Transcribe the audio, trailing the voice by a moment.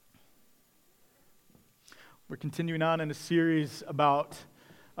We're continuing on in a series about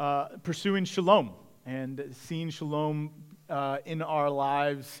pursuing shalom and seeing shalom in our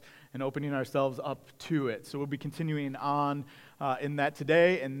lives and opening ourselves up to it. So we'll be continuing on in that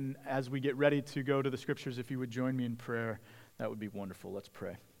today, and as we get ready to go to the scriptures, if you would join me in prayer, that would be wonderful. Let's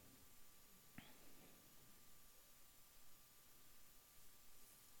pray.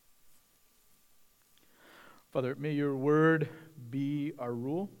 Father, may your word be our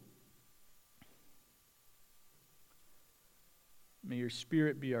rule. May your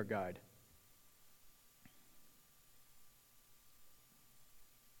Spirit be our guide.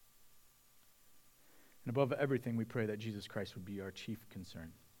 And above everything, we pray that Jesus Christ would be our chief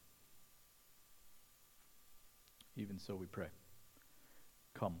concern. Even so we pray.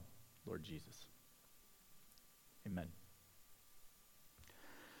 Come, Lord Jesus. Amen.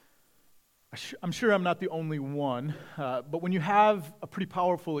 I'm sure I'm not the only one, but when you have a pretty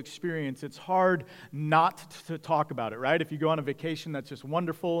powerful experience, it's hard not to talk about it, right? If you go on a vacation that's just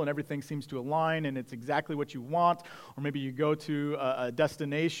wonderful and everything seems to align and it's exactly what you want, or maybe you go to a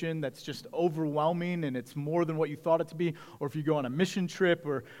destination that's just overwhelming and it's more than what you thought it to be, or if you go on a mission trip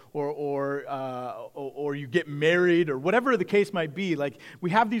or you get married or whatever the case might be, like we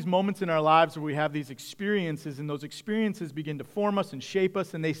have these moments in our lives where we have these experiences, and those experiences begin to form us and shape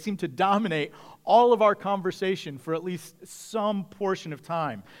us, and they seem to dominate all of our conversation for at least some portion of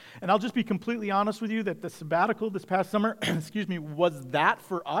time. And I'll just be completely honest with you that the sabbatical this past summer, was that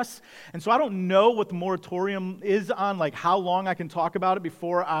for us. And so I don't know what the moratorium is on, like how long I can talk about it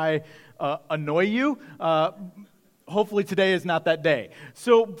before I annoy you. Hopefully today is not that day.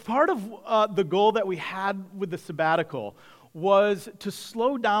 So part of the goal that we had with the sabbatical was to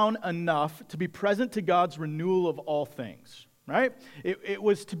slow down enough to be present to God's renewal of all things. Right? It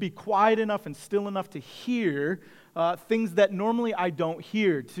was to be quiet enough and still enough to hear things that normally I don't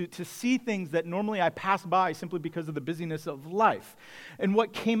hear, to see things that normally I pass by simply because of the busyness of life. And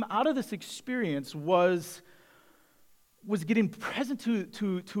what came out of this experience was getting present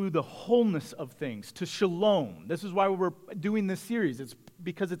to the wholeness of things, to shalom. This is why we're doing this series. It's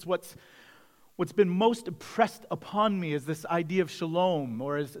because it's what's been most impressed upon me is this idea of shalom,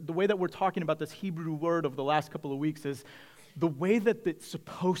 or as the way that we're talking about this Hebrew word over the last couple of weeks is the way that it's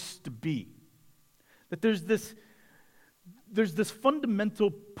supposed to be. That there's this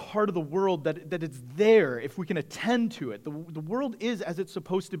fundamental part of the world that it's there if we can attend to it. The world is as it's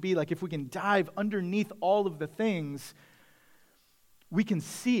supposed to be. Like if we can dive underneath all of the things, we can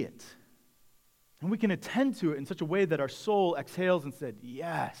see it. And we can attend to it in such a way that our soul exhales and said,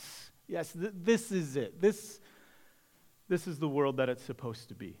 yes, this is it. This is the world that it's supposed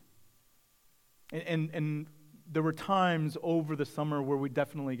to be. And there were times over the summer where we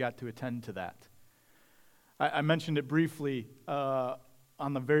definitely got to attend to that. I mentioned it briefly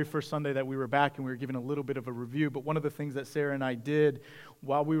on the very first Sunday that we were back, and we were giving a little bit of a review, but one of the things that Sarah and I did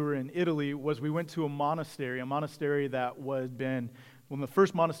while we were in Italy was we went to a monastery that was one of the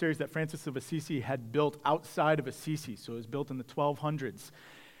first monasteries that Francis of Assisi had built outside of Assisi, so it was built in the 1200s.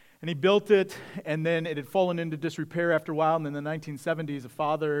 And he built it, and then it had fallen into disrepair after a while, and in the 1970s, a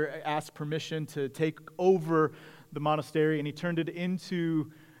father asked permission to take over the monastery, and he turned it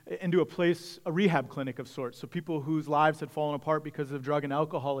into a place, a rehab clinic of sorts. So people whose lives had fallen apart because of drug and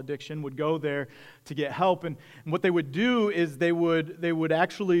alcohol addiction would go there to get help. And what they would do is they would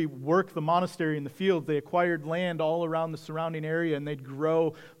actually work the monastery in the fields. They acquired land all around the surrounding area, and they'd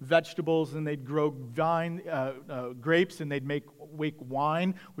grow vegetables, and they'd grow grapes, and they'd make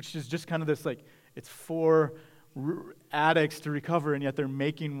wine, which is just kind of this, like, it's for addicts to recover, and yet they're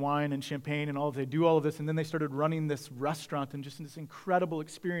making wine and champagne and they do all of this, and then they started running this restaurant and just this incredible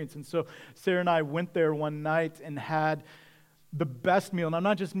experience. And so Sarah and I went there one night and had the best meal, and I'm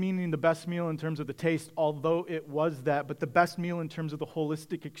not just meaning the best meal in terms of the taste, although it was that, but the best meal in terms of the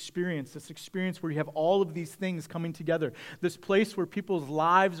holistic experience, this experience where you have all of these things coming together, this place where people's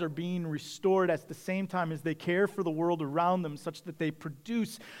lives are being restored at the same time as they care for the world around them, such that they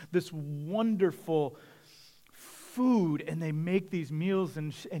produce this wonderful food, and they make these meals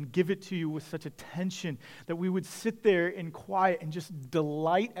and give it to you with such attention that we would sit there in quiet and just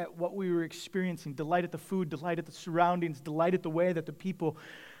delight at what we were experiencing, delight at the food, delight at the surroundings, delight at the way that the people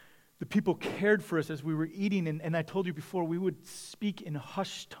cared for us as we were eating. And I told you before, we would speak in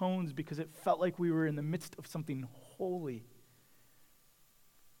hushed tones because it felt like we were in the midst of something holy.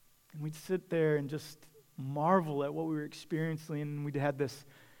 And we'd sit there and just marvel at what we were experiencing, and we'd had this,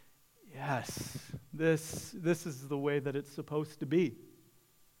 yes, this is the way that it's supposed to be.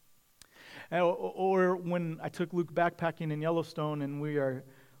 Or when I took Luke backpacking in Yellowstone and we are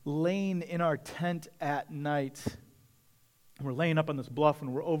laying in our tent at night, We're laying up on this bluff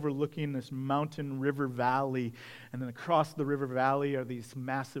and we're overlooking this mountain river valley. And then across the river valley are these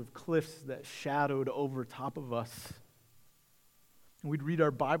massive cliffs that shadowed over top of us. And we'd read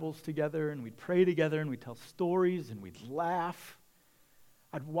our Bibles together and we'd pray together and we'd tell stories and we'd laugh.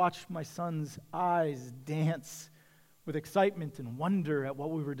 I'd watch my son's eyes dance with excitement and wonder at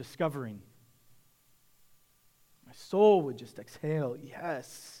what we were discovering. My soul would just exhale,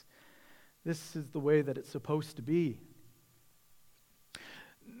 yes, this is the way that it's supposed to be.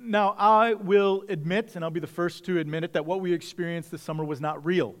 Now, I will admit, and I'll be the first to admit it, that what we experienced this summer was not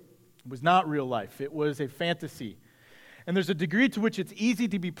real. It was not real life. It was a fantasy. And there's a degree to which it's easy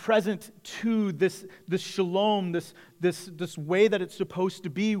to be present to this shalom, this way that it's supposed to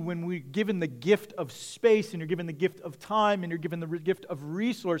be when we're given the gift of space and you're given the gift of time and you're given the gift of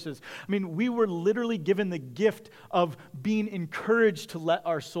resources. I mean, we were literally given the gift of being encouraged to let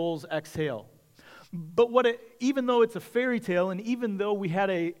our souls exhale. But even though it's a fairy tale and even though we had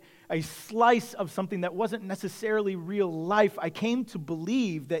a slice of something that wasn't necessarily real life, I came to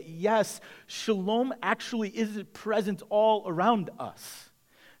believe that, yes, shalom actually is present all around us.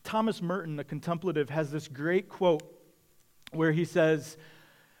 Thomas Merton, a contemplative, has this great quote where he says,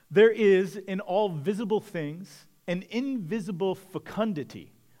 "There is in all visible things an invisible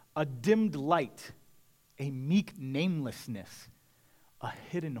fecundity, a dimmed light, a meek namelessness, a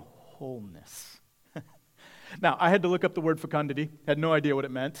hidden wholeness." Now, I had to look up the word fecundity, had no idea what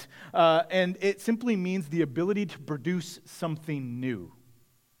it meant, and it simply means the ability to produce something new.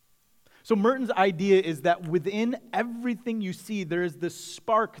 So Merton's idea is that within everything you see, there is this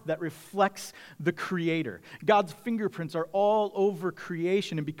spark that reflects the Creator. God's fingerprints are all over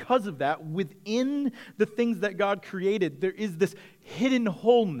creation, and because of that, within the things that God created, there is this hidden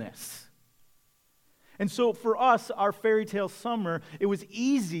wholeness. And so for us, our fairy tale summer, it was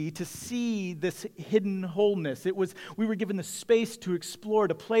easy to see this hidden wholeness. We were given the space to explore,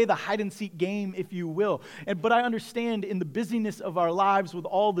 to play the hide-and-seek game, if you will. But I understand in the busyness of our lives with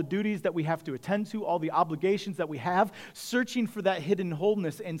all the duties that we have to attend to, all the obligations that we have, searching for that hidden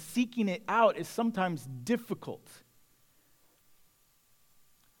wholeness and seeking it out is sometimes difficult.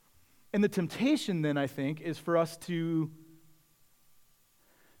 And the temptation then, I think, is for us to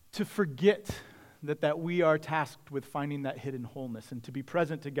forget that we are tasked with finding that hidden wholeness and to be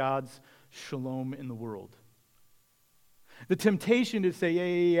present to God's shalom in the world. The temptation is to say,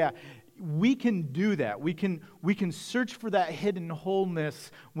 yeah, we can do that. We can search for that hidden wholeness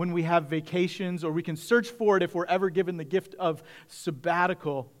when we have vacations, or we can search for it if we're ever given the gift of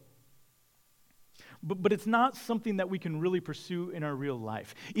sabbatical. But it's not something that we can really pursue in our real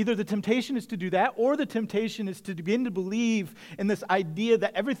life. Either the temptation is to do that, or the temptation is to begin to believe in this idea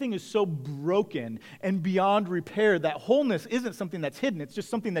that everything is so broken and beyond repair that wholeness isn't something that's hidden, it's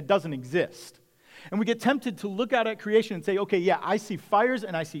just something that doesn't exist. And we get tempted to look out at creation and say, okay, yeah, I see fires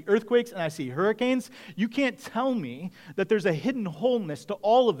and I see earthquakes and I see hurricanes. You can't tell me that there's a hidden wholeness to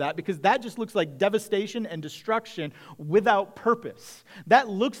all of that, because that just looks like devastation and destruction without purpose. That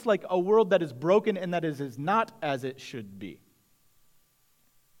looks like a world that is broken and that is not as it should be.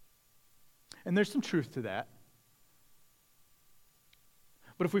 And there's some truth to that.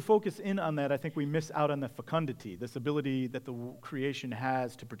 But if we focus in on that, I think we miss out on the fecundity, this ability that the creation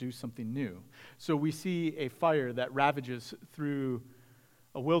has to produce something new. So we see a fire that ravages through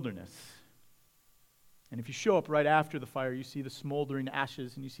a wilderness. And if you show up right after the fire, you see the smoldering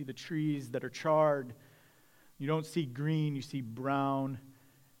ashes and you see the trees that are charred. You don't see green, you see brown,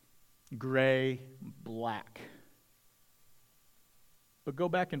 gray, black. But go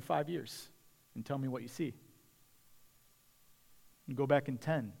back in 5 years and tell me what you see. And go back in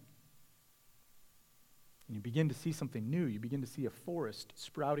 10. And you begin to see something new. You begin to see a forest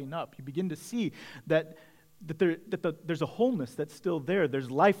sprouting up. You begin to see that there's a wholeness that's still there. There's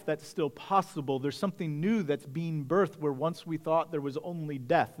life that's still possible. There's something new that's being birthed where once we thought there was only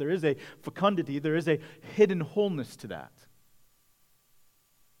death. There is a fecundity. There is a hidden wholeness to that.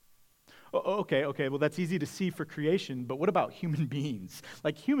 Okay, well, that's easy to see for creation, but what about human beings?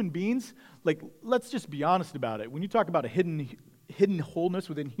 Like human beings, let's just be honest about it. When you talk about a hidden wholeness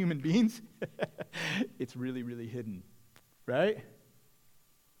within human beings, it's really, really hidden, right?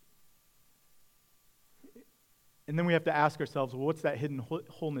 And then we have to ask ourselves, well, what's that hidden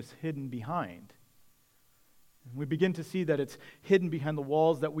wholeness hidden behind? And we begin to see that it's hidden behind the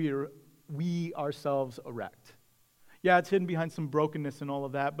walls that we ourselves erect. Yeah, it's hidden behind some brokenness and all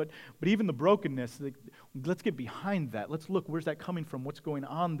of that, but even the brokenness, let's get behind that. Let's look, where's that coming from? What's going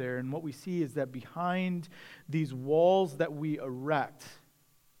on there? And what we see is that behind these walls that we erect,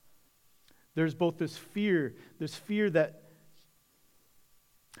 there's both this fear that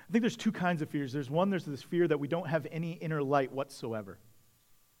I think there's two kinds of fears. There's this fear that we don't have any inner light whatsoever.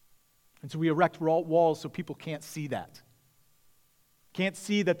 And so we erect walls so people can't see that. Can't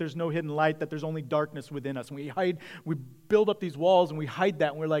see that there's no hidden light, that there's only darkness within us. And we build up these walls and we hide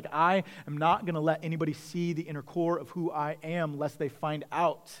that. And we're like, I am not going to let anybody see the inner core of who I am lest they find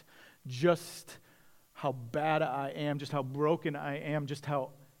out just how bad I am, just how broken I am, just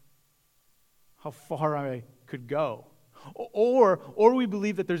how far I could go. Or we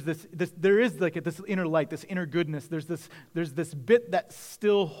believe that there is this inner light, this inner goodness. There's this bit that's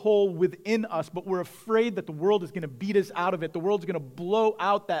still whole within us, but we're afraid that the world is going to beat us out of it. The world's going to blow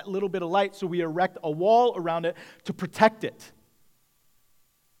out that little bit of light, so we erect a wall around it to protect it.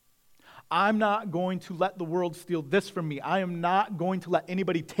 I'm not going to let the world steal this from me. I am not going to let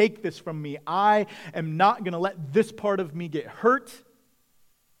anybody take this from me. I am not going to let this part of me get hurt.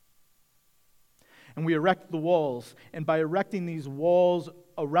 And we erect the walls. And by erecting these walls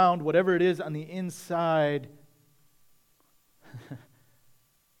around whatever it is on the inside,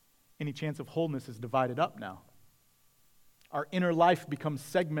 any chance of wholeness is divided up now. Our inner life becomes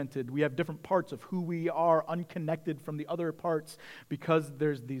segmented. We have different parts of who we are unconnected from the other parts because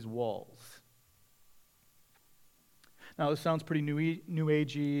there's these walls. Now, this sounds pretty new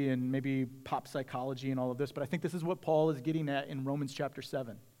agey and maybe pop psychology and all of this, but I think this is what Paul is getting at in Romans chapter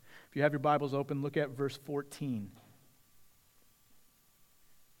 7. If you have your Bibles open, look at verse 14.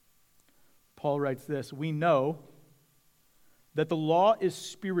 Paul writes this, "We know that the law is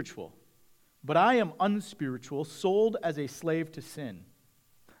spiritual, but I am unspiritual, sold as a slave to sin.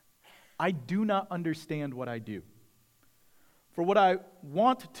 I do not understand what I do. For what I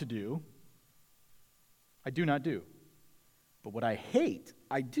want to do, I do not do. But what I hate,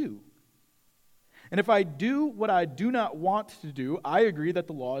 I do. And if I do what I do not want to do, I agree that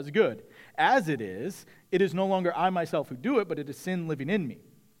the law is good. As it is no longer I myself who do it, but it is sin living in me.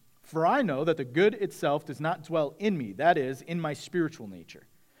 For I know that the good itself does not dwell in me, that is, in my spiritual nature.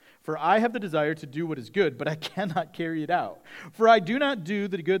 For I have the desire to do what is good, but I cannot carry it out. For I do not do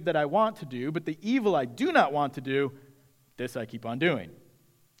the good that I want to do, but the evil I do not want to do, this I keep on doing.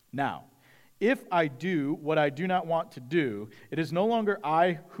 Now, if I do what I do not want to do, it is no longer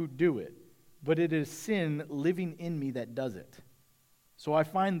I who do it, but it is sin living in me that does it. So I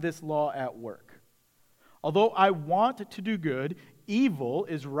find this law at work. Although I want to do good, evil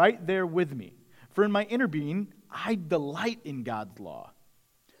is right there with me. For in my inner being, I delight in God's law.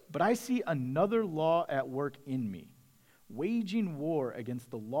 But I see another law at work in me, waging war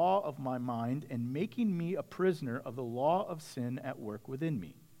against the law of my mind and making me a prisoner of the law of sin at work within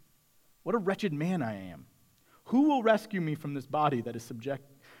me. What a wretched man I am. Who will rescue me from this body that is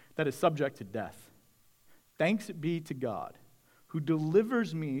subject to death? Thanks be to God, who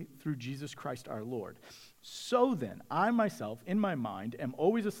delivers me through Jesus Christ our Lord. So then, I myself, in my mind, am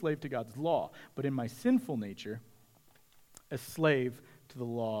always a slave to God's law, but in my sinful nature, a slave to the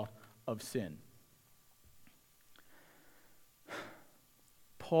law of sin."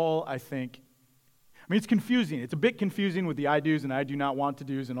 Paul, I mean, it's confusing. It's a bit confusing with the I do's and I do not want to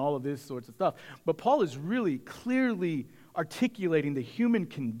do's and all of this sorts of stuff. But Paul is really clearly articulating the human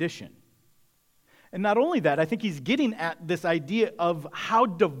condition. And not only that, I think he's getting at this idea of how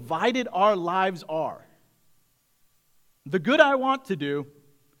divided our lives are. The good I want to do,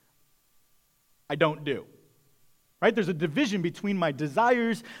 I don't do. Right? There's a division between my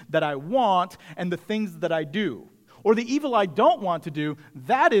desires that I want and the things that I do. Or the evil I don't want to do,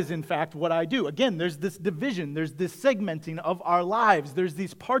 that is in fact what I do. Again, there's this division, there's this segmenting of our lives. There's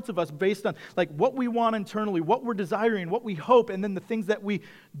these parts of us based on like what we want internally, what we're desiring, what we hope, and then the things that we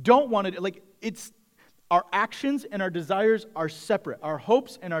don't want to do. Like it's our actions and our desires are separate. Our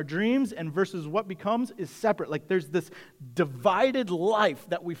hopes and our dreams and versus what becomes is separate. Like there's this divided life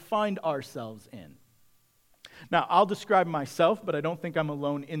that we find ourselves in. Now, I'll describe myself, but I don't think I'm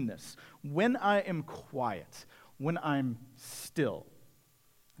alone in this. When I am quiet, when I'm still,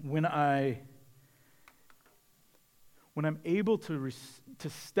 when I'm able to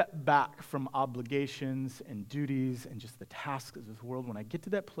step back from obligations and duties and just the tasks of this world, when I get to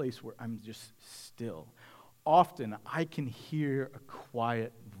that place where I'm just still, often I can hear a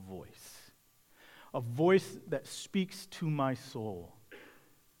quiet voice, a voice that speaks to my soul.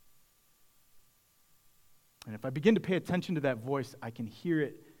 And if I begin to pay attention to that voice, I can hear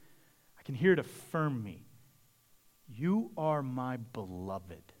it affirm me. You are my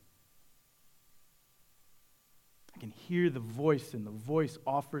beloved. I can hear the voice, and the voice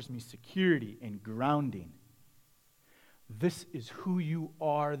offers me security and grounding. This is who you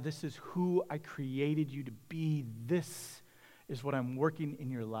are. This is who I created you to be. This is what I'm working in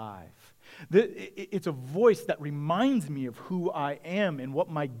your life. It's a voice that reminds me of who I am and what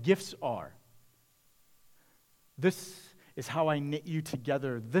my gifts are. This is how I knit you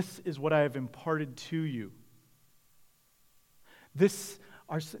together. This is what I have imparted to you. These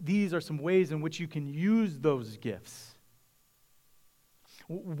are some ways in which you can use those gifts.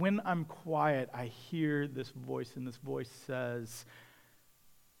 When I'm quiet, I hear this voice, and this voice says,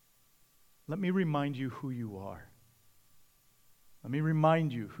 let me remind you who you are. Let me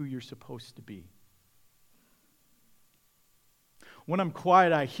remind you who you're supposed to be. When I'm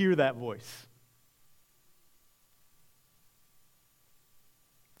quiet, I hear that voice.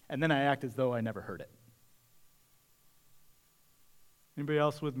 And then I act as though I never heard it. Anybody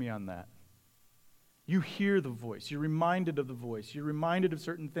else with me on that? You hear the voice. You're reminded of the voice. You're reminded of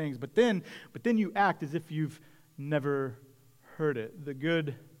certain things. But then you act as if you've never heard it. The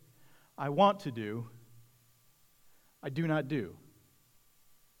good I want to do, I do not do.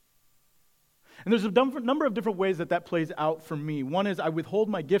 And there's a number of different ways that plays out for me. One is I withhold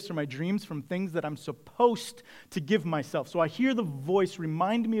my gifts or my dreams from things that I'm supposed to give myself. So I hear the voice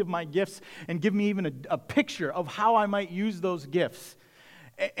remind me of my gifts and give me even a picture of how I might use those gifts.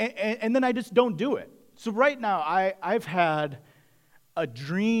 And then I just don't do it. So right now, I've had a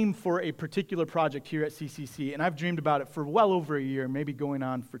dream for a particular project here at CCC, and I've dreamed about it for well over a year, maybe going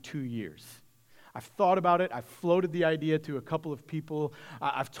on for 2 years. I've thought about it. I've floated the idea to a couple of people.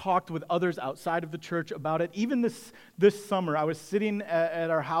 I've talked with others outside of the church about it. Even this summer, I was sitting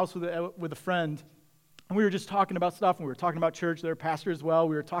at our house with a friend, and we were just talking about stuff, and we were talking about church. They're a pastor as well.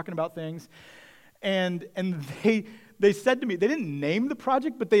 We were talking about things, and they said to me, they didn't name the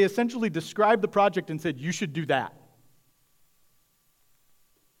project, but they essentially described the project and said, you should do that.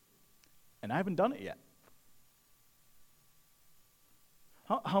 And I haven't done it yet.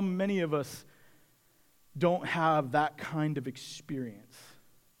 How many of us don't have that kind of experience?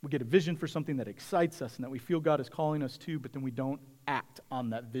 We get a vision for something that excites us and that we feel God is calling us to, but then we don't act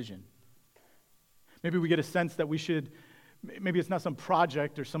on that vision. Maybe we get a sense that we should, maybe it's not some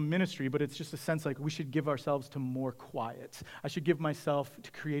project or some ministry, but it's just a sense like we should give ourselves to more quiet. I should give myself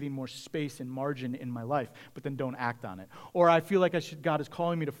to creating more space and margin in my life, but then don't act on it. Or I feel like God is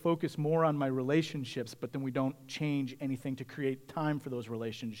calling me to focus more on my relationships, but then we don't change anything to create time for those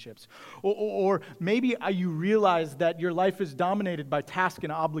relationships. Or maybe you realize that your life is dominated by task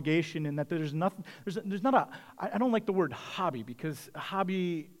and obligation, and that there's not I don't like the word hobby, because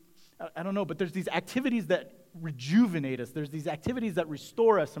hobby, I don't know, but there's these activities that rejuvenate us. There's these activities that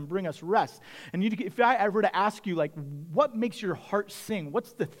restore us and bring us rest. And if I were to ask you, like, what makes your heart sing?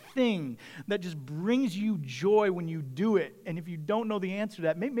 What's the thing that just brings you joy when you do it? And if you don't know the answer to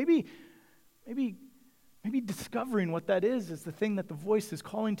that, maybe discovering what that is the thing that the voice is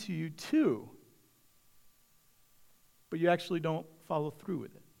calling to you to. But you actually don't follow through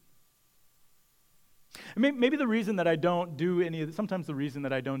with it. And maybe the reason that I don't do any of that, sometimes the reason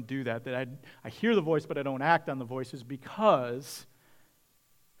that I don't do that I hear the voice but I don't act on the voice, is because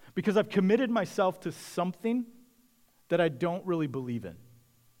I've committed myself to something that I don't really believe in.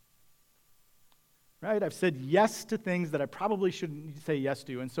 Right? I've said yes to things that I probably shouldn't say yes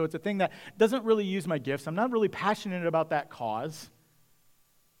to, and so it's a thing that doesn't really use my gifts. I'm not really passionate about that cause.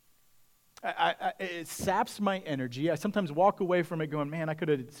 It saps my energy. I sometimes walk away from it going, man, I could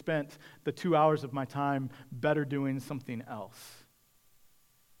have spent the 2 hours of my time better doing something else.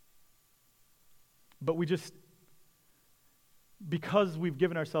 But because we've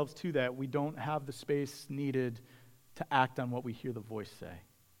given ourselves to that, we don't have the space needed to act on what we hear the voice say.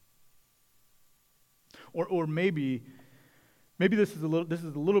 Or maybe this is a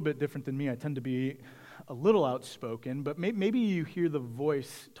little bit different than me. I tend to be a little outspoken, but maybe you hear the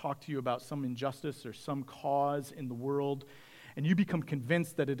voice talk to you about some injustice or some cause in the world, and you become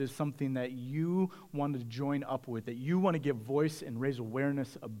convinced that it is something that you want to join up with, that you want to give voice and raise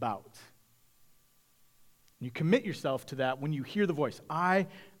awareness about. And you commit yourself to that when you hear the voice. I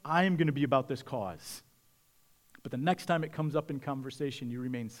am going to be about this cause. But the next time it comes up in conversation, you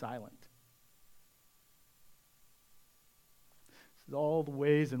remain silent. All the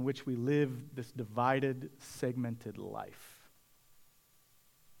ways in which we live this divided, segmented life.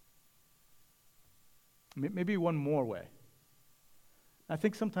 Maybe one more way. I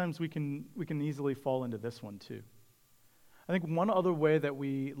think sometimes we can easily fall into this one too. I think one other way that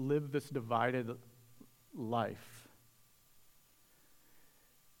we live this divided life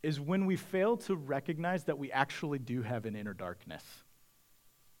is when we fail to recognize that we actually do have an inner darkness.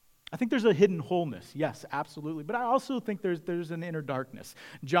 I think there's a hidden wholeness, yes, absolutely. But I also think there's an inner darkness.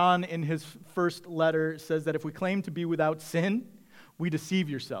 John, in his first letter, says that if we claim to be without sin, we deceive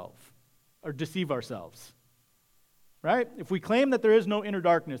ourselves. right? If we claim that there is no inner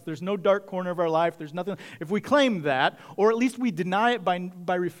darkness, there's no dark corner of our life, there's nothing, if we claim that, or at least we deny it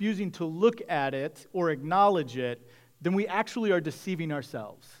by refusing to look at it or acknowledge it, then we actually are deceiving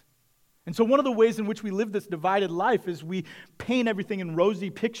ourselves. And so one of the ways in which we live this divided life is we paint everything in rosy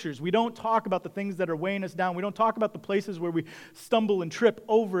pictures. We don't talk about the things that are weighing us down. We don't talk about the places where we stumble and trip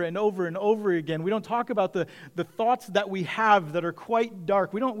over and over and over again. We don't talk about the thoughts that we have that are quite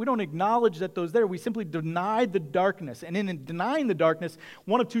dark. We don't acknowledge that those there. We simply deny the darkness. And in denying the darkness,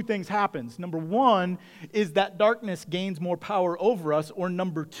 one of two things happens. Number one is that darkness gains more power over us. Or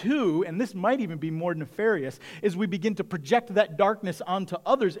number two, and this might even be more nefarious, is we begin to project that darkness onto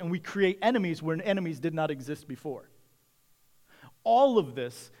others and we create enemies where enemies did not exist before. All of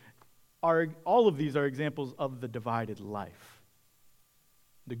these are examples of the divided life.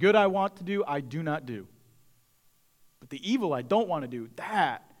 The good I want to do, I do not do. But the evil I don't want to do,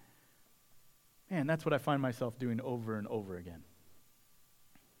 that's what I find myself doing over and over again.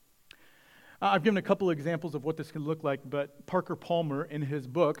 I've given a couple of examples of what this could look like, but Parker Palmer, in his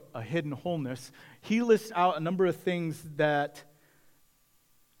book, A Hidden Wholeness, he lists out a number of things that,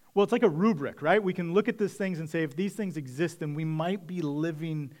 well, it's like a rubric, right? We can look at these things and say, if these things exist, then we might be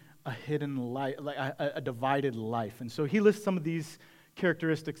living a hidden life, like a divided life. And so he lists some of these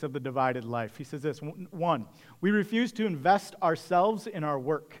characteristics of the divided life. He says this: 1, we refuse to invest ourselves in our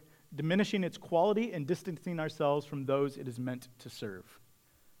work, diminishing its quality and distancing ourselves from those it is meant to serve.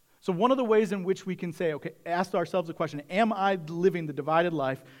 So one of the ways in which we can say, okay, ask ourselves the question, am I living the divided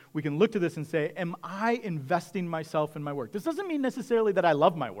life? We can look to this and say, am I investing myself in my work? This doesn't mean necessarily that I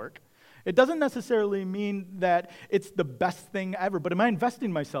love my work. It doesn't necessarily mean that it's the best thing ever, but am I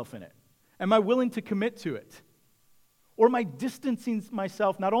investing myself in it? Am I willing to commit to it? Or am I distancing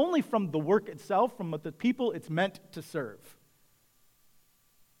myself not only from the work itself, from the people it's meant to serve?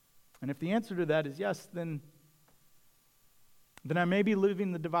 And if the answer to that is yes, then I may be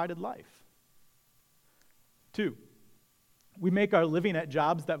living the divided life. 2, we make our living at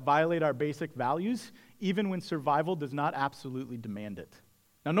jobs that violate our basic values, even when survival does not absolutely demand it.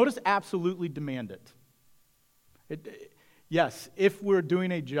 Now notice absolutely demand it. Yes, if we're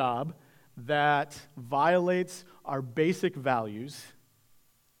doing a job that violates our basic values,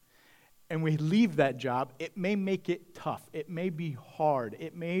 and we leave that job, it may make it tough. It may be hard.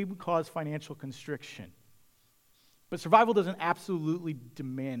 It may cause financial constriction. But survival doesn't absolutely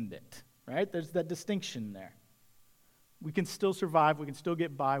demand it, right? There's that distinction there. We can still survive, we can still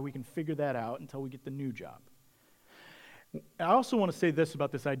get by, we can figure that out until we get the new job. I also want to say this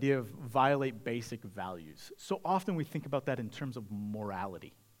about this idea of violate basic values. So often we think about that in terms of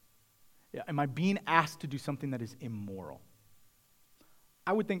morality. Am I being asked to do something that is immoral?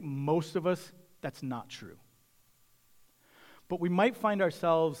 I would think most of us, that's not true. But we might find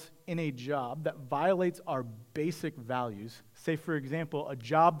ourselves in a job that violates our basic values. Say, for example, a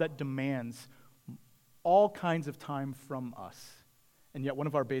job that demands all kinds of time from us, and yet one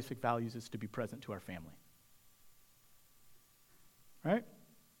of our basic values is to be present to our family. Right?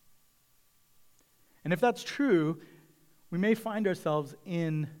 And if that's true, we may find ourselves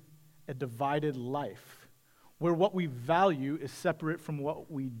in a divided life where what we value is separate from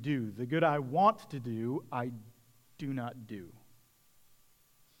what we do. The good I want to do, I do not do.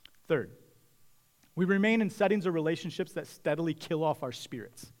 3rd, we remain in settings or relationships that steadily kill off our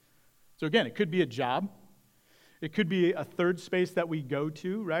spirits. So again, it could be a job. It could be a third space that we go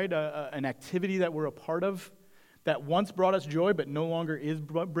to, right? An activity that we're a part of that once brought us joy but no longer is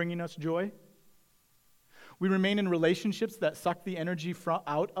bringing us joy. We remain in relationships that suck the energy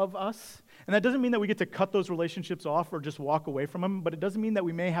out of us. And that doesn't mean that we get to cut those relationships off or just walk away from them, but it doesn't mean that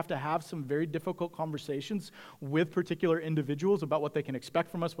we may have to have some very difficult conversations with particular individuals about what they can expect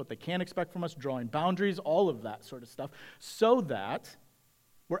from us, what they can't expect from us, drawing boundaries, all of that sort of stuff, so that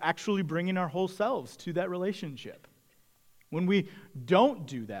we're actually bringing our whole selves to that relationship. When we don't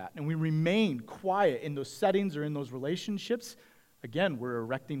do that and we remain quiet in those settings or in those relationships, again, we're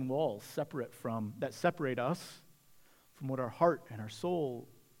erecting walls that separate us from what our heart and our soul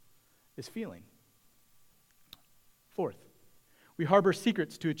is feeling. 4th, we harbor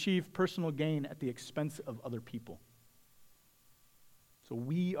secrets to achieve personal gain at the expense of other people. So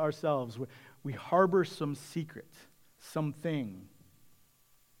we ourselves, we harbor some secret, something,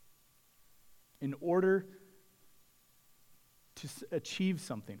 in order to achieve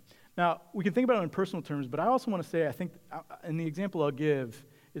something. Now, we can think about it in personal terms, but I also want to say, I think, and the example I'll give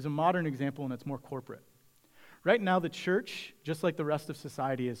is a modern example, and it's more corporate. Right now, the church, just like the rest of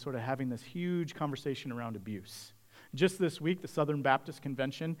society, is sort of having this huge conversation around abuse. Just this week, the Southern Baptist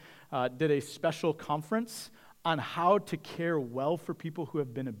Convention did a special conference on how to care well for people who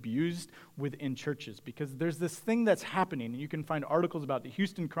have been abused within churches, because there's this thing that's happening, and you can find articles about. The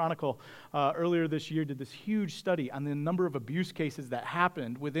Houston Chronicle earlier this year did this huge study on the number of abuse cases that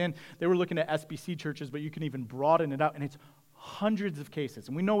happened within. They were looking at SBC churches, but you can even broaden it out, and it's hundreds of cases.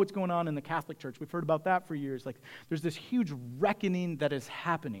 And we know what's going on in the Catholic Church. We've heard about that for years. Like, there's this huge reckoning that is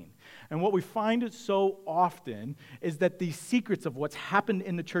happening. And what we find so often is that these secrets of what's happened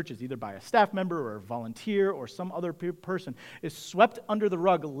in the churches, either by a staff member or a volunteer or some other person, is swept under the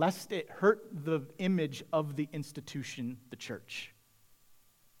rug lest it hurt the image of the institution, the church.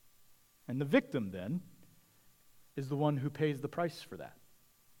 And the victim, then, is the one who pays the price for that.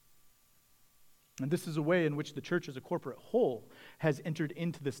 And this is a way in which the church as a corporate whole has entered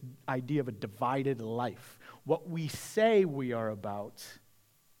into this idea of a divided life. What we say we are about,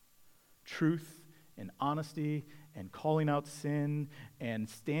 truth and honesty and calling out sin and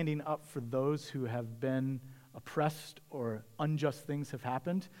standing up for those who have been oppressed or unjust things have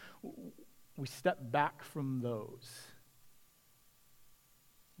happened, we step back from those.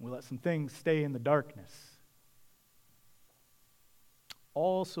 We let some things stay in the darkness.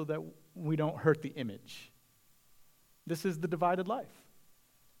 All so that we don't hurt the image. This is the divided life.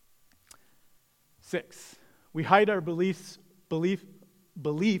 6, we hide our beliefs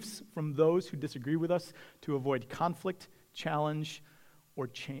from those who disagree with us to avoid conflict, challenge, or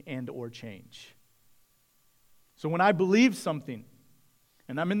change. So when I believe something,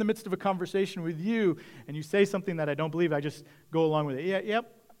 and I'm in the midst of a conversation with you, and you say something that I don't believe, I just go along with it.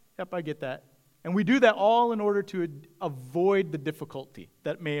 Yep, I get that. And we do that all in order to avoid the difficulty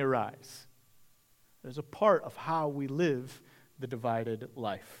that may arise. There's a part of how we live the divided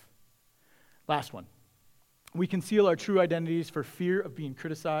life. Last one. We conceal our true identities for fear of being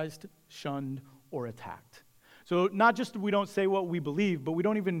criticized, shunned, or attacked. So not just we don't say what we believe, but we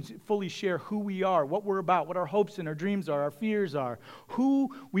don't even fully share who we are, what we're about, what our hopes and our dreams are, our fears are,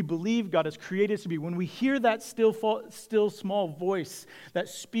 who we believe God has created us to be. When we hear that still small voice that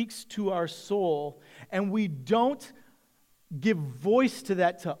speaks to our soul, and we don't give voice to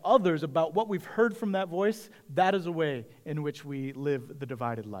that to others about what we've heard from that voice, that is a way in which we live the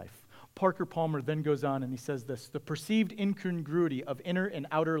divided life. Parker Palmer then goes on and he says this: the perceived incongruity of inner and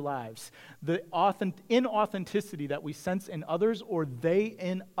outer lives, the inauthenticity that we sense in others or they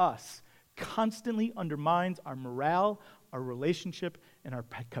in us, constantly undermines our morale, our relationship, and our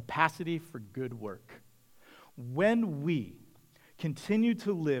capacity for good work. When we continue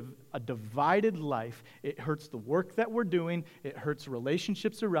to live a divided life, it hurts the work that we're doing, it hurts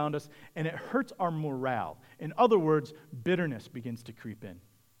relationships around us, and it hurts our morale. In other words, bitterness begins to creep in.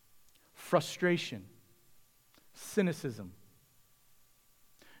 Frustration, cynicism.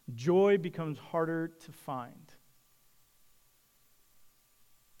 Joy becomes harder to find.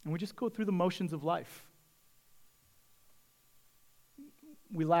 And we just go through the motions of life.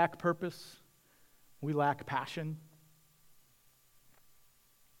 We lack purpose. We lack passion.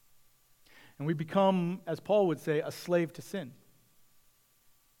 And we become, as Paul would say, a slave to sin.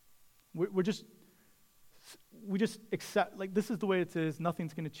 We just accept, like, this is the way it is,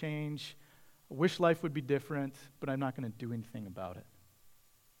 nothing's going to change. I wish life would be different, but I'm not going to do anything about it.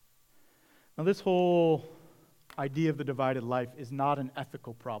 Now, this whole idea of the divided life is not an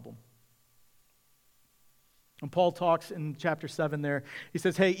ethical problem. And Paul talks in chapter 7 there, he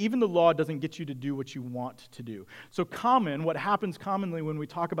says, hey, even the law doesn't get you to do what you want to do. So what happens commonly when we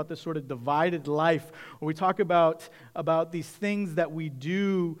talk about this sort of divided life, when we talk about these things that we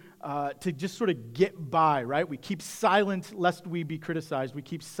do to just sort of get by, right? We keep silent lest we be criticized. We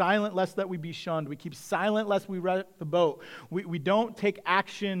keep silent lest that we be shunned. We keep silent lest we wreck the boat. We don't take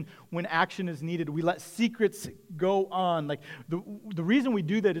action when action is needed. We let secrets go on. Like the reason we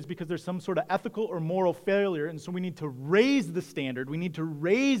do that is because there's some sort of ethical or moral failure, and so we need to raise the standard. We need to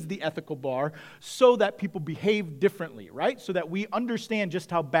raise the ethical bar so that people behave differently, right? So that we understand just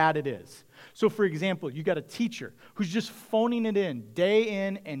how bad it is. So, for example, you got a teacher who's just phoning it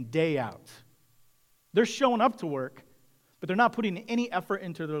in and day out. They're showing up to work, but they're not putting any effort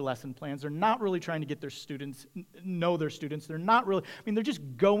into their lesson plans. They're not really trying to get their students, know their students. They're not really, they're just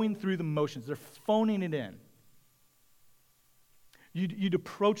going through the motions. They're phoning it in. You'd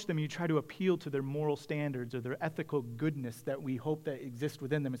approach them and you try to appeal to their moral standards or their ethical goodness that we hope that exists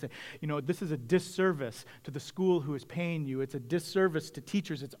within them and say, this is a disservice to the school who is paying you. It's a disservice to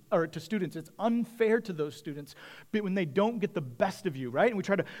teachers or to students. It's unfair to those students when they don't get the best of you, right? And we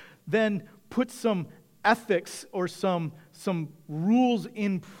try to then put some ethics or some rules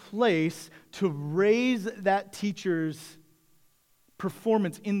in place to raise that teacher's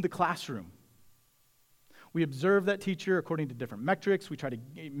performance in the classroom. We observe that teacher according to different metrics. We try to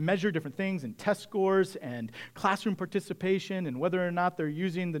measure different things and test scores and classroom participation and whether or not they're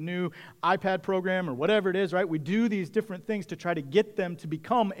using the new iPad program or whatever it is, right? We do these different things to try to get them to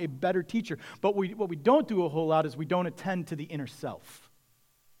become a better teacher. But what we don't do a whole lot is we don't attend to the inner self.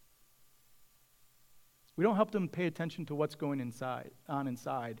 We don't help them pay attention to what's going on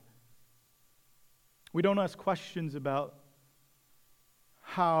inside. We don't ask questions about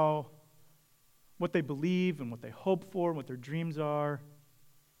what they believe and what they hope for and what their dreams are,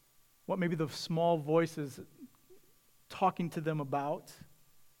 what maybe the small voice is talking to them about,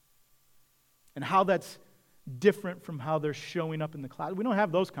 and how that's different from how they're showing up in the class. We don't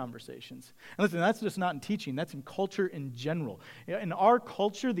have those conversations. And listen, that's just not in teaching, that's in culture in general. In our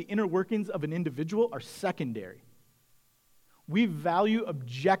culture, the inner workings of an individual are secondary. We value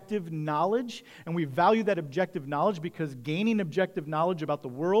objective knowledge, and we value that objective knowledge because gaining objective knowledge about the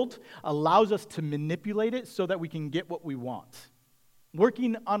world allows us to manipulate it so that we can get what we want.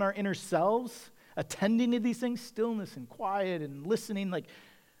 Working on our inner selves, attending to these things, stillness and quiet and listening,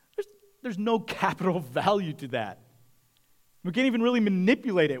 there's no capital value to that. We can't even really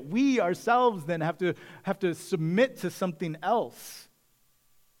manipulate it. We ourselves then have to submit to something else.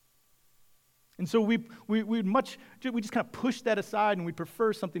 And so we just kind of push that aside, and we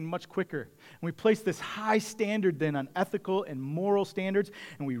prefer something much quicker. And we place this high standard then on ethical and moral standards,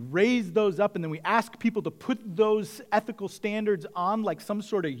 and we raise those up, and then we ask people to put those ethical standards on like some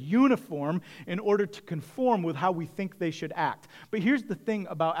sort of uniform in order to conform with how we think they should act. But here's the thing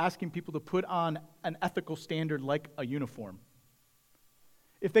about asking people to put on an ethical standard like a uniform.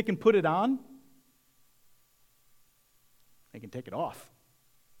 If they can put it on, they can take it off.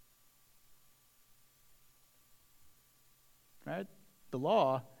 Right? The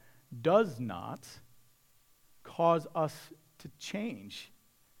law does not cause us to change.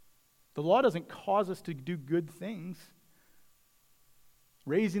 The law doesn't cause us to do good things.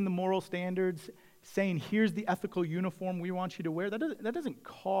 Raising the moral standards, saying, here's the ethical uniform we want you to wear, that doesn't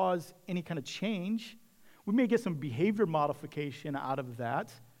cause any kind of change. We may get some behavior modification out of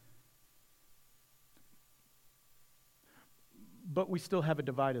that, but we still have a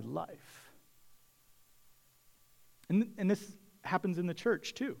divided life. And this happens in the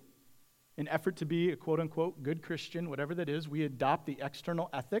church too. In effort to be a quote-unquote good Christian, whatever that is, we adopt the external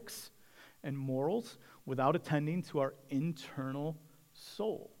ethics and morals without attending to our internal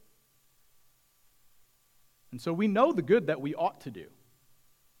soul. And so we know the good that we ought to do,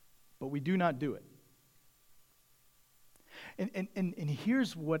 but we do not do it. And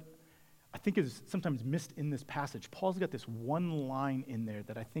here's what I think is sometimes missed in this passage. Paul's got this one line in there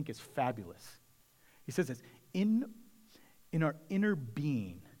that I think is fabulous. He says this, in our inner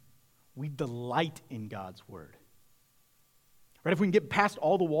being, we delight in God's word. Right? If we can get past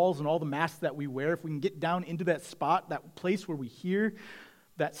all the walls and all the masks that we wear, if we can get down into that spot, that place where we hear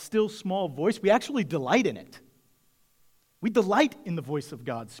that still small voice, we actually delight in it. We delight in the voice of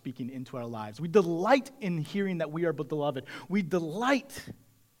God speaking into our lives. We delight in hearing that we are beloved. We delight.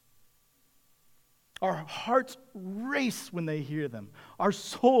 Our hearts race when they hear them. Our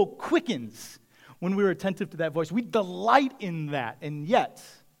soul quickens when we are attentive to that voice. We delight in that, and yet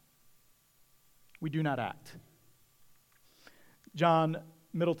we do not act. John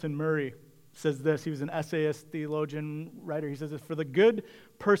Middleton Murray says this. He was an essayist, theologian, writer. He says this, for the good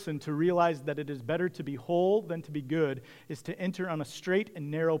person to realize that it is better to be whole than to be good is to enter on a straight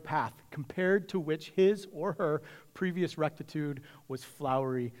and narrow path, compared to which his or her previous rectitude was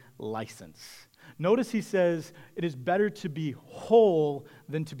flowery license. Notice he says it is better to be whole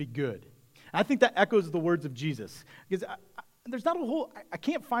than to be good. I think that echoes the words of Jesus. Because I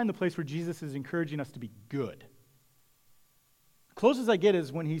can't find the place where Jesus is encouraging us to be good. Closest I get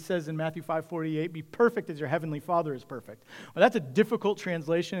is when he says in Matthew 5:48, be perfect as your heavenly Father is perfect. Well, that's a difficult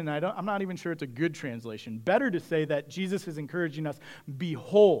translation, and I'm not even sure it's a good translation. Better to say that Jesus is encouraging us, be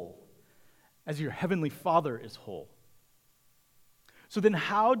whole as your heavenly Father is whole. So then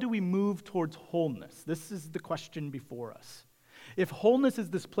how do we move towards wholeness? This is the question before us. If wholeness is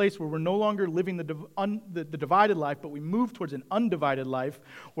this place where we're no longer living the divided life, but we move towards an undivided life,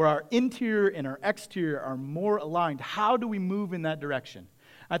 where our interior and our exterior are more aligned, how do we move in that direction?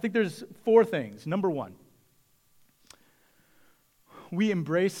 I think there's 4 things. Number 1, we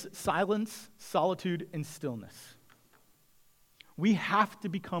embrace silence, solitude, and stillness. We have to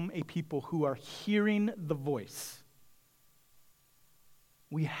become a people who are hearing the voice.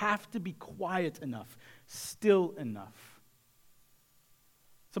 We have to be quiet enough, still enough.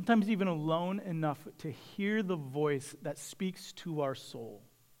 Sometimes even alone enough to hear the voice that speaks to our soul.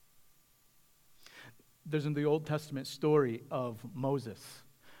 There's in the Old Testament story of Moses.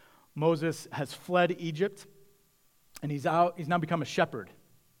 Moses has fled Egypt, and he's now become a shepherd.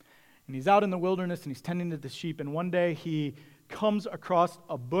 And he's out in the wilderness, and he's tending to the sheep, and one day he comes across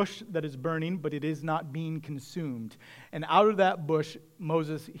a bush that is burning, but it is not being consumed. And out of that bush,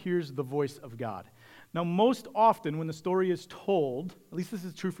 Moses hears the voice of God. Now, most often when the story is told, at least this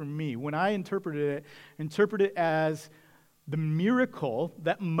is true for me, when I interpret it as the miracle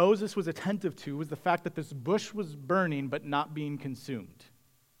that Moses was attentive to was the fact that this bush was burning but not being consumed.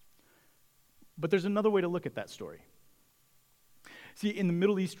 But there's another way to look at that story. See, in the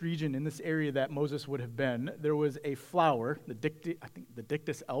Middle East region, in this area that Moses would have been, there was a flower, the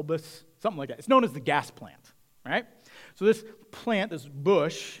Dictys albus, something like that. It's known as the gas plant, right? So this plant, this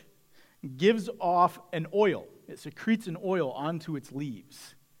bush, gives off an oil. It secretes an oil onto its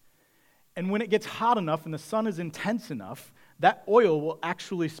leaves. And when it gets hot enough and the sun is intense enough, that oil will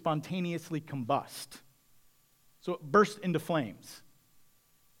actually spontaneously combust. So it bursts into flames.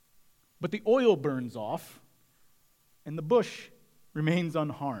 But the oil burns off, and the bush remains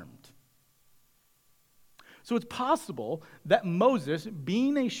unharmed. So it's possible that Moses,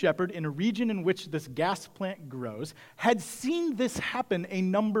 being a shepherd in a region in which this gas plant grows, had seen this happen a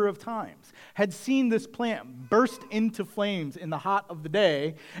number of times, had seen this plant burst into flames in the hot of the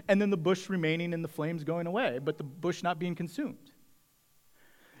day, and then the bush remaining and the flames going away, but the bush not being consumed.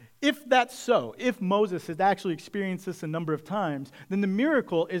 If that's so, if Moses has actually experienced this a number of times, then the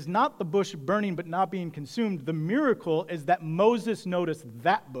miracle is not the bush burning but not being consumed. The miracle is that Moses noticed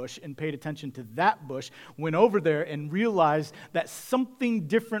that bush and paid attention to that bush, went over there and realized that something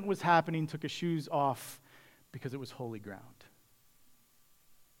different was happening, took his shoes off because it was holy ground.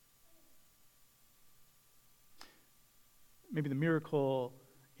 Maybe the miracle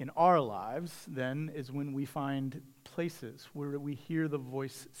in our lives, then, is when we find places where we hear the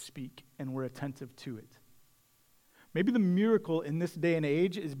voice speak and we're attentive to it. Maybe the miracle in this day and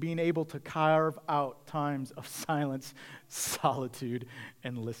age is being able to carve out times of silence, solitude,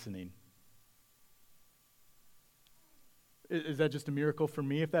 and listening. Is that just a miracle for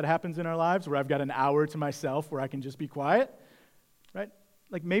me if that happens in our lives, where I've got an hour to myself where I can just be quiet? Right?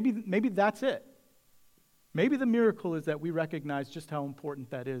 Like maybe that's it. Maybe the miracle is that we recognize just how important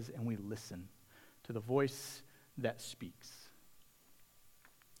that is and we listen to the voice that speaks.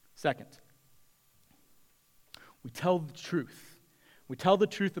 Second, we tell the truth. We tell the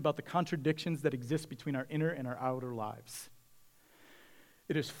truth about the contradictions that exist between our inner and our outer lives.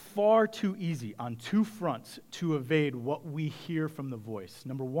 It is far too easy on two fronts to evade what we hear from the voice.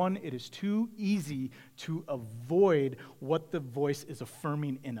 Number one, it is too easy to avoid what the voice is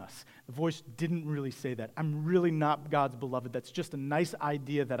affirming in us. The voice didn't really say that. I'm really not God's beloved. That's just a nice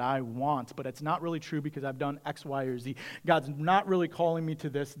idea that I want, but it's not really true because I've done X, Y, or Z. God's not really calling me to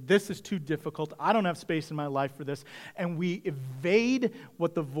this. This is too difficult. I don't have space in my life for this. And we evade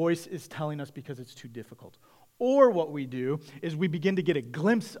what the voice is telling us because it's too difficult. Or what we do is we begin to get a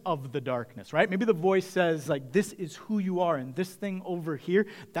glimpse of the darkness, right? Maybe the voice says, like, this is who you are, and this thing over here,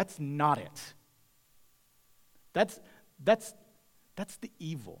 that's not it. That's the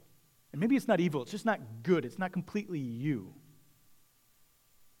evil. And maybe it's not evil, it's just not good, it's not completely you.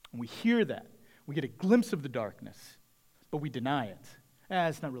 And we hear that. We get a glimpse of the darkness, but we deny it.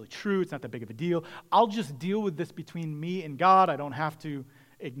 It's not really true, it's not that big of a deal. I'll just deal with this between me and God, I don't have to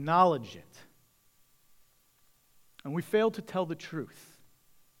acknowledge it. And we fail to tell the truth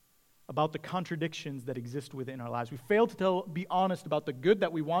about the contradictions that exist within our lives. We fail to be honest about the good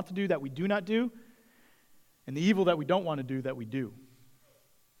that we want to do that we do not do, and the evil that we don't want to do that we do.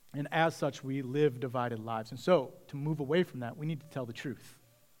 And as such, we live divided lives. And so, to move away from that, we need to tell the truth,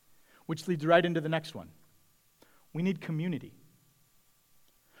 which leads right into the next one. We need community.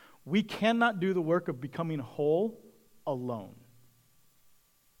 We cannot do the work of becoming whole alone.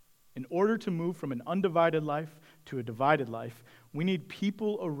 In order to move from an undivided life to a divided life, we need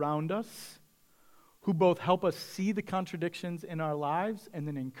people around us who both help us see the contradictions in our lives and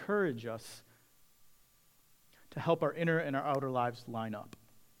then encourage us to help our inner and our outer lives line up.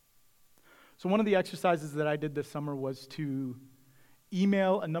 So one of the exercises that I did this summer was to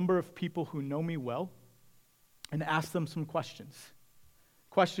email a number of people who know me well and ask them some questions.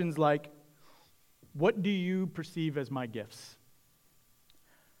 Questions like, what do you perceive as my gifts?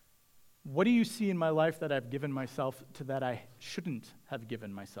 What do you see in my life that I've given myself to that I shouldn't have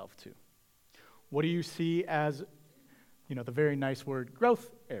given myself to? What do you see as, the very nice word,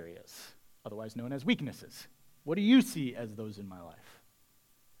 growth areas, otherwise known as weaknesses? What do you see as those in my life?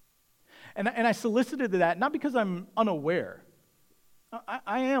 And I solicited that not because I'm unaware.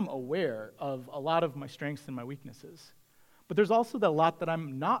 I am aware of a lot of my strengths and my weaknesses. But there's also a lot that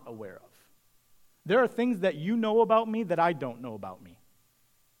I'm not aware of. There are things that you know about me that I don't know about me.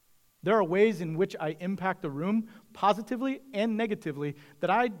 There are ways in which I impact the room positively and negatively that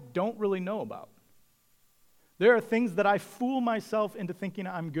I don't really know about. There are things that I fool myself into thinking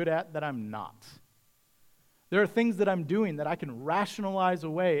I'm good at that I'm not. There are things that I'm doing that I can rationalize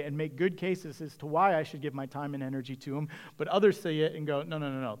away and make good cases as to why I should give my time and energy to them, but others say it and go,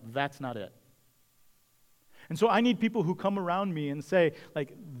 no, that's not it. And so I need people who come around me and say,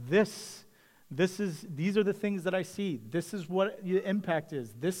 like, these are the things that I see. This is what the impact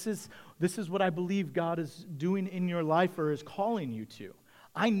is. This is what I believe God is doing in your life or is calling you to.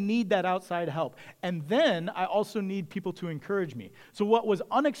 I need that outside help. And then I also need people to encourage me. So what was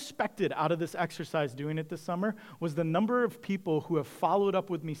unexpected out of this exercise doing it this summer was the number of people who have followed up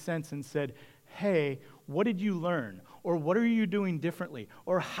with me since and said, hey, what did you learn? Or what are you doing differently?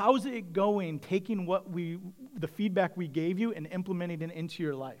 Or how's it going taking the feedback we gave you and implementing it into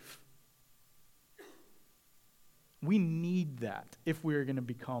your life? We need that if we're going to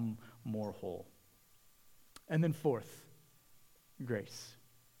become more whole. And then fourth, grace.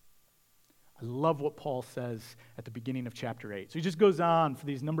 I love what Paul says at the beginning of chapter 8. So he just goes on for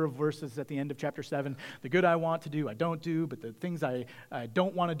these number of verses at the end of chapter 7. The good I want to do, I don't do, but the things I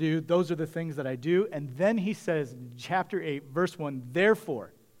don't want to do, those are the things that I do. And then he says, chapter 8, verse 1,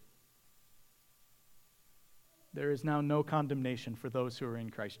 therefore, there is now no condemnation for those who are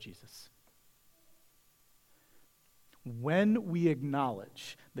in Christ Jesus. When we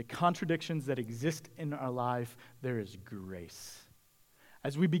acknowledge the contradictions that exist in our life, there is grace.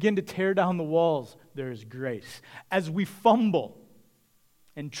 As we begin to tear down the walls, there is grace. As we fumble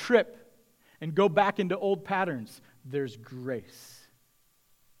and trip and go back into old patterns, there's grace.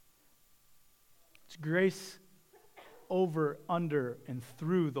 It's grace over, under, and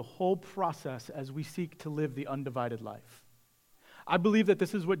through the whole process as we seek to live the undivided life. I believe that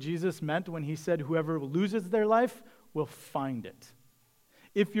this is what Jesus meant when he said, whoever loses their life will find it.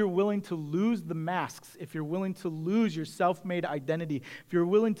 If you're willing to lose the masks, if you're willing to lose your self-made identity, if you're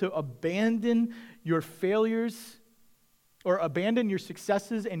willing to abandon your failures or abandon your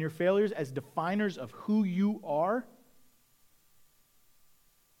successes and your failures as definers of who you are,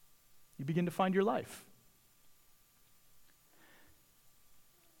 you begin to find your life.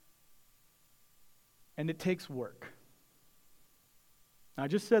 And it takes work. I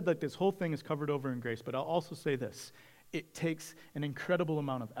just said that this whole thing is covered over in grace, but I'll also say this. It takes an incredible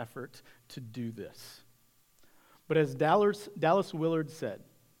amount of effort to do this. But as Dallas Willard said,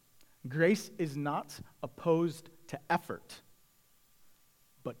 grace is not opposed to effort,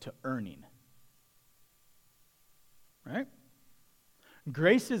 but to earning. Right?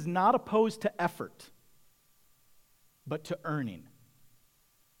 Grace is not opposed to effort, but to earning.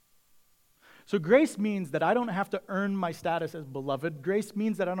 So grace means that I don't have to earn my status as beloved. Grace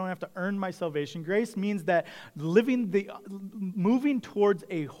means that I don't have to earn my salvation. Grace means that moving towards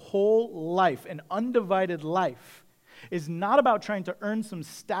a whole life, an undivided life, is not about trying to earn some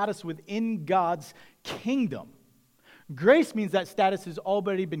status within God's kingdom. Grace means that status has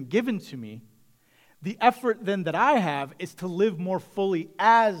already been given to me. The effort then that I have is to live more fully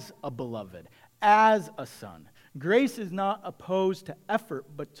as a beloved, as a son. Grace is not opposed to effort,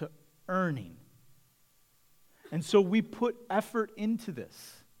 but to earning. And so we put effort into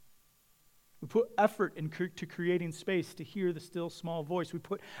this. We put effort into creating space to hear the still small voice. We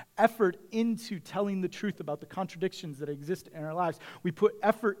put effort into telling the truth about the contradictions that exist in our lives. We put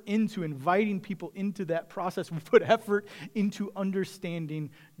effort into inviting people into that process. We put effort into understanding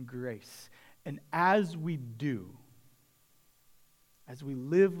grace. And as we do, as we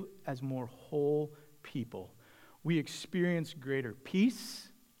live as more whole people, we experience greater peace,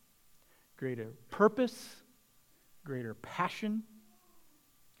 greater purpose, greater passion,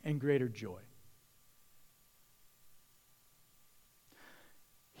 and greater joy.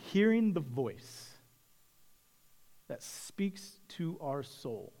 Hearing the voice that speaks to our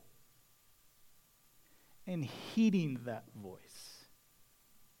soul and heeding that voice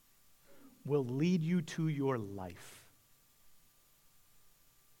will lead you to your life,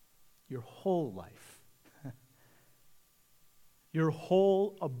 your whole life, your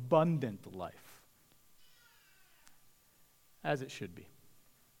whole abundant life. As it should be.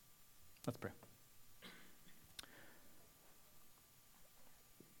 Let's pray.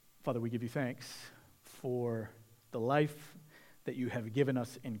 Father, we give you thanks for the life that you have given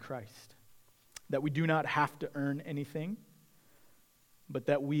us in Christ, that we do not have to earn anything, but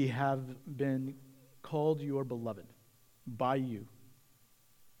that we have been called your beloved by you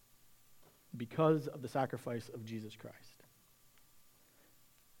because of the sacrifice of Jesus Christ.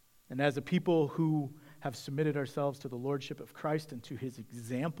 And as a people who have submitted ourselves to the lordship of Christ and to his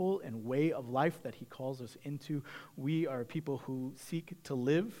example and way of life that he calls us into, we are people who seek to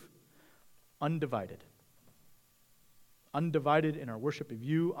live undivided. Undivided in our worship of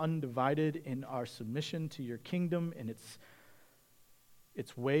you, undivided in our submission to your kingdom and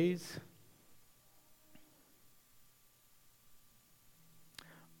its ways.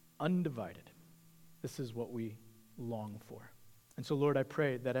 Undivided. This is what we long for. And so, Lord, I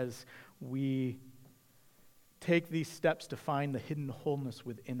pray that as we take these steps to find the hidden wholeness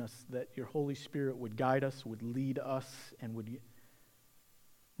within us, that your Holy Spirit would guide us, would lead us, and would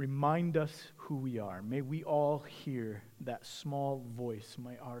remind us who we are. May we all hear that small voice.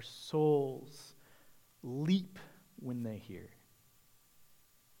 May our souls leap when they hear.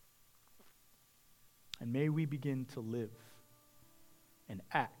 And may we begin to live and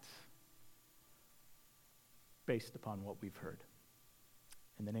act based upon what we've heard.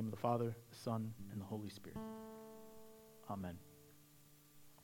 In the name of the Father, the Son, and the Holy Spirit. Amen.